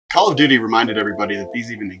Call of Duty reminded everybody that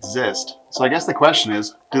these even exist. So I guess the question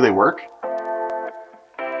is, do they work?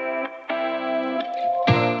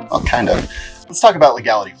 Well, kind of. Let's talk about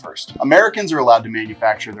legality first. Americans are allowed to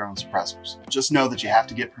manufacture their own suppressors. Just know that you have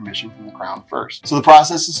to get permission from the Crown first. So the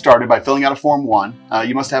process is started by filling out a Form 1.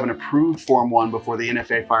 You must have an approved Form 1 before the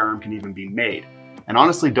NFA firearm can even be made. And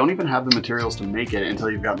honestly, don't even have the materials to make it until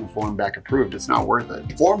you've gotten the form back approved. It's not worth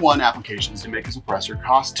it. Form 1 applications to make a suppressor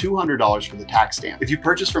cost $200 for the tax stamp. If you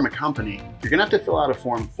purchase from a company, you're gonna have to fill out a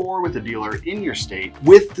Form 4 with a dealer in your state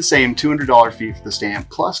with the same $200 fee for the stamp,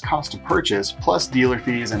 plus cost of purchase, plus dealer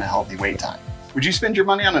fees and a healthy wait time. Would you spend your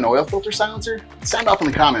money on an oil filter silencer? Sound off in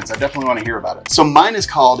the comments, I definitely want to hear about it. So mine is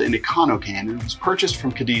called an EconoCan and it was purchased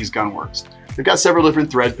from Cadiz Gunworks. They've got several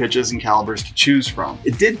different thread pitches and calibers to choose from.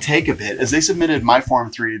 It did take a bit as they submitted my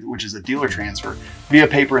Form 3, which is a dealer transfer, via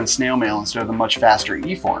paper and snail mail instead of the much faster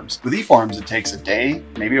e-forms. With e-forms, it takes a day,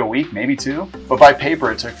 maybe a week, maybe two, but by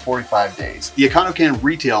paper, it took 45 days. The EconoCan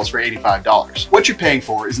retails for $85. What you're paying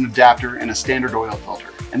for is an adapter and a standard oil filter.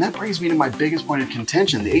 And that brings me to my biggest point of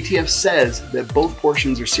contention. The ATF says that both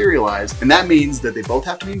portions are serialized, and that means that they both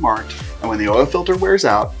have to be marked, and when the oil filter wears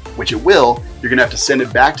out, which it will, you're gonna have to send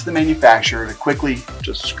it back to the manufacturer to quickly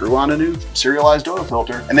just screw on a new serialized oil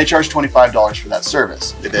filter, and they charge $25 for that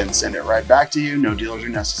service. They then send it right back to you. No dealers are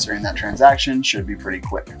necessary in that transaction, should be pretty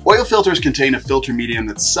quick. Oil filters contain a filter medium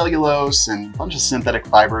that's cellulose and a bunch of synthetic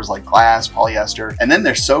fibers like glass, polyester, and then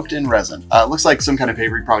they're soaked in resin. It looks like some kind of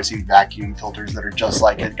paper. You've probably seen vacuum filters that are just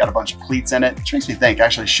like it, got a bunch of pleats in it, which makes me think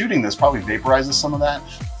actually shooting this probably vaporizes some of that.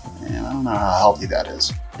 And I don't know how healthy that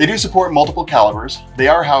is. They do support multiple calibers. They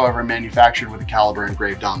are, however, manufactured with a caliber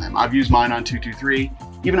engraved on them. I've used mine on 223,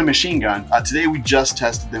 even a machine gun. Today we just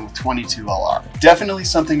tested them with 22 LR. Definitely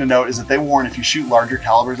something to note is that they warn if you shoot larger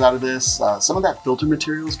calibers out of this, some of that filter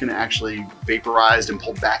material is gonna actually vaporize and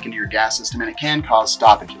pull back into your gas system, and it can cause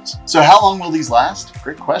stoppages. So how long will these last?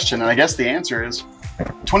 Great question, and I guess the answer is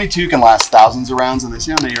 22 can last thousands of rounds, and they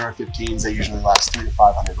say on the AR-15s they usually last 300 to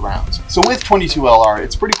 500 rounds. So with 22 LR,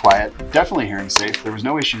 it's pretty quiet, definitely hearing safe. There was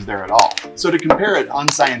no issues there at all. So to compare it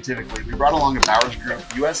unscientifically, we brought along a Bowers Group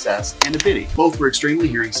USS and a Biddy. Both were extremely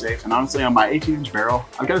hearing safe, and honestly on my 18-inch barrel,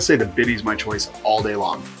 I've got to say the Biddy's my choice all day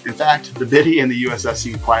long. In fact, the Biddy and the USS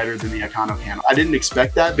seem quieter than the EconoCan. I didn't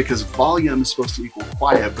expect that because volume is supposed to equal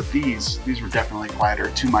quiet, but these were definitely quieter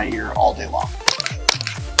to my ear all day long.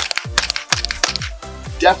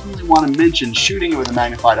 Definitely want to mention shooting it with a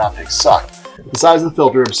magnified optic sucked. The size of the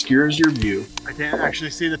filter obscures your view. I can't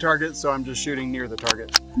actually see the target, so I'm just shooting near the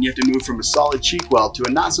target. And you have to move from a solid cheek weld to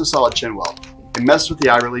a not so solid chin weld. It messed with the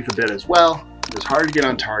eye relief a bit as well. It was hard to get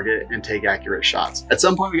on target and take accurate shots. At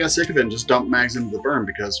some point we got sick of it and just dumped mags into the berm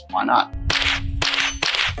because why not?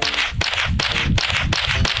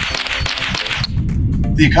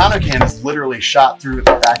 The EconoCan is literally shot through at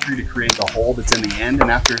the factory to create the hole that's in the end,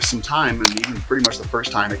 and after some time, and even pretty much the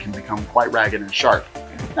first time, it can become quite ragged and sharp.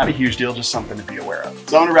 Not a huge deal, just something to be aware of.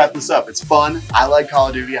 So I'm gonna wrap this up. It's fun. I like Call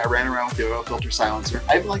of Duty. I ran around with the oil filter silencer.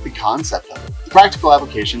 I even like the concept of it. The practical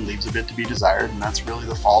application leaves a bit to be desired, and that's really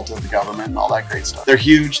the fault of the government and all that great stuff. They're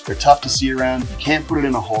huge, they're tough to see around, you can't put it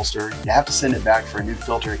in a holster, you have to send it back for a new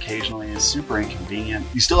filter occasionally, it's super inconvenient.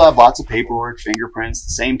 You still have lots of paperwork, fingerprints,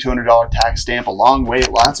 the same $200 tax stamp, a long wait,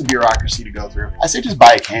 lots of bureaucracy to go through. I say just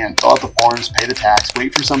buy a can, fill out the forms, pay the tax,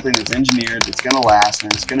 wait for something that's engineered, that's gonna last,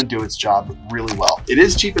 and it's gonna do its job really well. It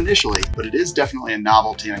is cheap initially, but it is definitely a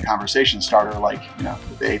novelty and a conversation starter, like, you know,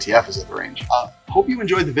 the ATF is at the range. Hope you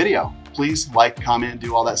enjoyed the video. Please like, comment,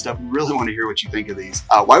 do all that stuff. We really want to hear what you think of these.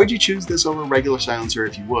 Why would you choose this over a regular silencer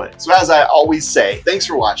if you would? So as I always say, thanks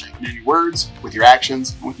for watching. In your words, with your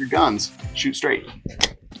actions, and with your guns, shoot straight.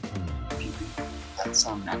 That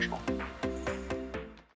sounds natural.